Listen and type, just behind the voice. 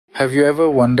Have you ever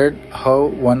wondered how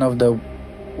one of the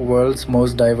world's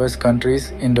most diverse countries,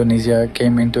 Indonesia,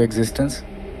 came into existence?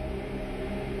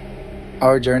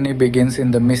 Our journey begins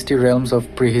in the misty realms of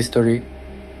prehistory,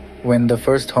 when the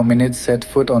first hominids set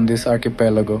foot on this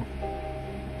archipelago.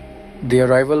 The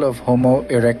arrival of Homo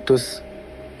erectus,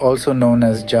 also known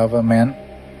as Java man,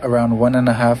 around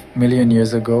 1.5 million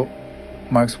years ago,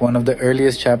 marks one of the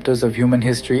earliest chapters of human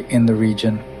history in the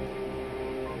region.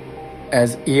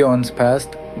 As eons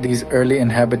passed, these early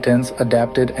inhabitants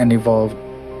adapted and evolved.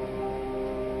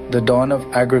 The dawn of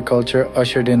agriculture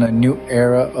ushered in a new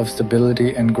era of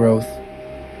stability and growth.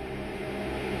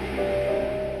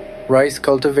 Rice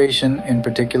cultivation, in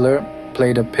particular,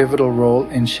 played a pivotal role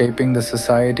in shaping the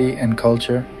society and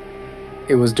culture.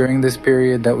 It was during this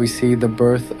period that we see the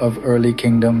birth of early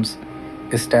kingdoms,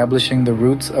 establishing the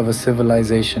roots of a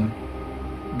civilization.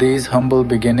 These humble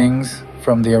beginnings,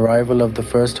 from the arrival of the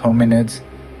first hominids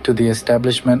to the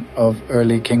establishment of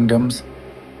early kingdoms,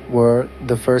 were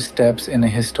the first steps in a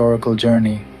historical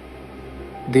journey.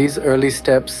 These early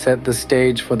steps set the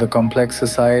stage for the complex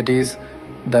societies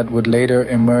that would later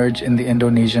emerge in the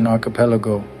Indonesian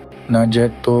archipelago. Now,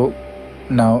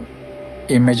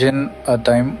 imagine a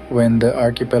time when the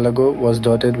archipelago was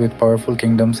dotted with powerful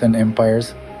kingdoms and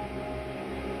empires.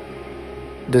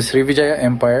 The Sriwijaya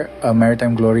Empire, a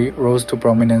maritime glory, rose to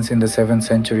prominence in the 7th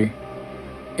century.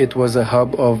 It was a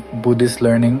hub of Buddhist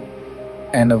learning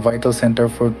and a vital center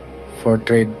for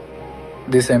trade.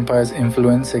 This empire's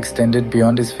influence extended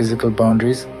beyond its physical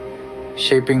boundaries,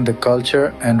 shaping the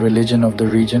culture and religion of the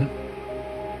region.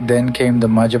 Then came the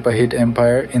Majapahit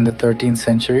Empire in the 13th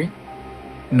century,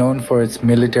 known for its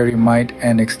military might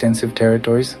and extensive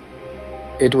territories.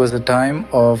 It was a time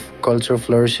of cultural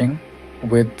flourishing,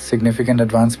 with significant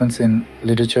advancements in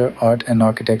literature, art, and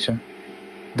architecture.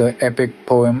 The epic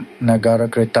poem Nagara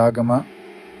Kretagama,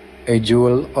 a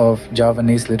jewel of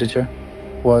Javanese literature,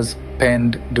 was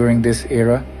penned during this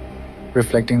era,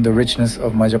 reflecting the richness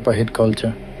of Majapahit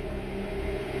culture.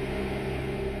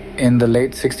 In the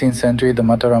late 16th century, the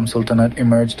Mataram Sultanate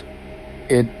emerged.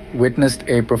 It witnessed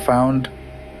a profound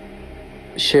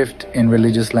shift in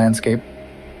religious landscape,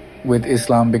 with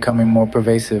Islam becoming more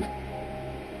pervasive.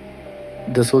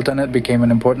 The Sultanate became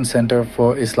an important center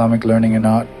for Islamic learning and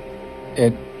art.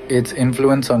 Its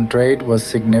influence on trade was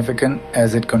significant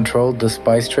as it controlled the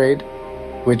spice trade,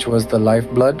 which was the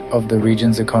lifeblood of the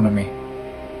region's economy.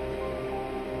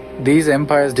 These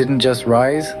empires didn't just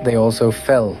rise, they also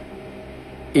fell.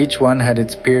 Each one had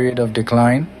its period of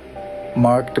decline,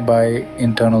 marked by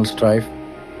internal strife,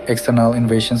 external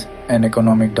invasions, and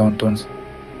economic downturns.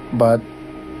 But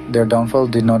their downfall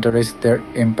did not erase their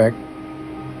impact.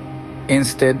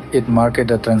 Instead, it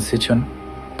marked a transition,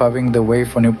 paving the way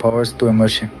for new powers to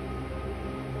emerge.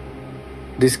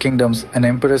 These kingdoms and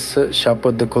emperors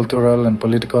shaped the cultural and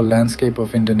political landscape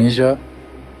of Indonesia,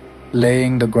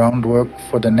 laying the groundwork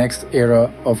for the next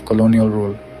era of colonial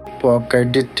rule.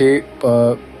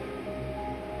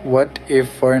 What if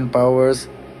foreign powers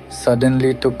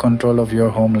suddenly took control of your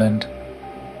homeland?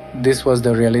 This was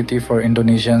the reality for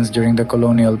Indonesians during the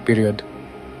colonial period.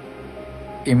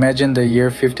 Imagine the year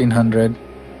 1500,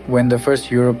 when the first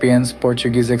Europeans,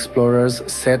 Portuguese explorers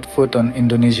set foot on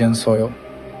Indonesian soil.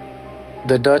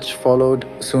 The Dutch followed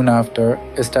soon after,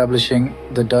 establishing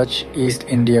the Dutch East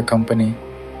India Company,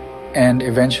 and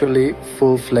eventually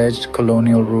full-fledged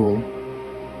colonial rule.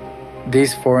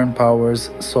 These foreign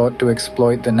powers sought to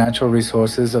exploit the natural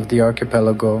resources of the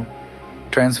archipelago,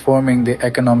 transforming the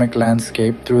economic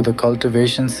landscape through the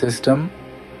cultivation system,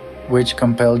 which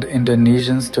compelled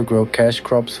Indonesians to grow cash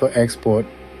crops for export.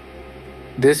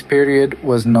 This period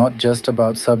was not just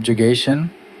about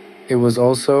subjugation, it was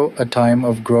also a time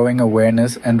of growing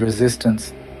awareness and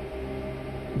resistance.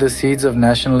 The seeds of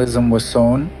nationalism were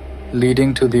sown,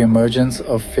 leading to the emergence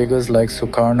of figures like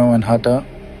Sukarno and Hatta,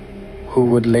 who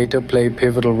would later play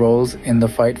pivotal roles in the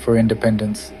fight for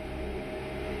independence.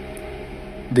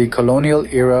 The colonial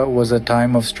era was a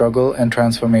time of struggle and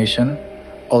transformation,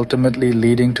 ultimately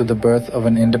leading to the birth of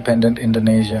an independent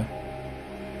Indonesia.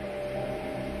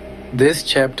 This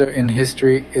chapter in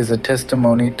history is a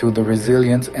testimony to the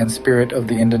resilience and spirit of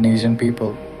the Indonesian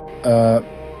people.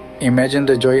 Imagine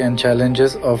the joy and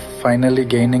challenges of finally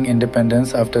gaining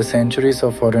independence after centuries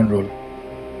of foreign rule.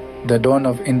 The dawn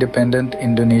of independent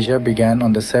Indonesia began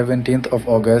on the 17th of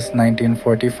August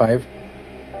 1945,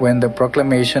 when the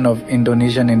proclamation of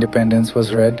Indonesian independence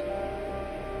was read,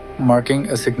 marking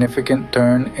a significant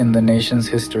turn in the nation's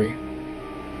history.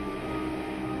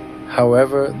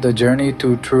 However, the journey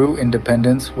to true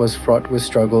independence was fraught with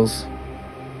struggles.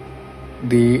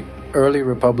 The early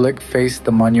republic faced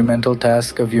the monumental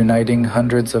task of uniting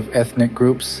hundreds of ethnic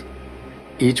groups,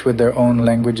 each with their own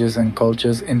languages and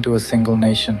cultures, into a single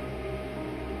nation.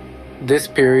 This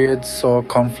period saw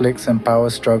conflicts and power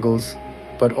struggles,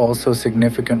 but also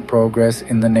significant progress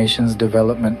in the nation's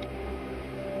development.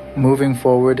 Moving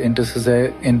forward into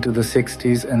the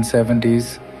 60s and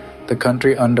 70s, the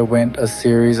country underwent a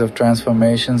series of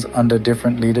transformations under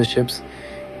different leaderships,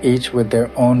 each with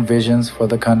their own visions for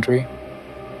the country.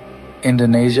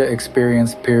 Indonesia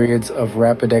experienced periods of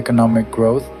rapid economic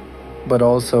growth, but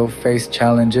also faced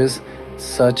challenges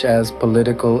such as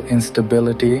political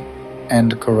instability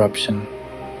and corruption.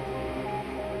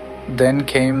 Then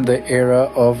came the era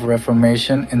of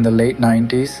Reformation in the late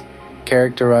 90s,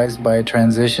 characterized by a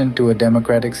transition to a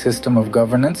democratic system of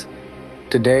governance.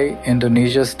 Today,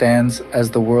 Indonesia stands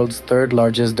as the world's third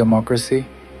largest democracy,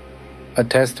 a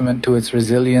testament to its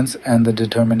resilience and the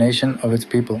determination of its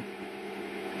people.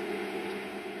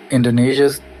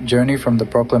 Indonesia's journey from the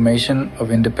proclamation of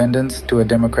independence to a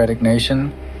democratic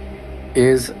nation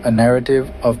is a narrative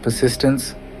of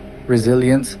persistence,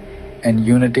 resilience, and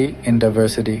unity in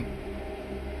diversity.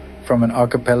 From an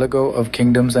archipelago of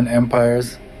kingdoms and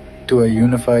empires to a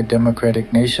unified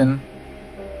democratic nation,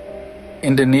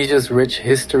 Indonesia's rich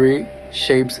history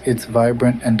shapes its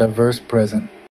vibrant and diverse present.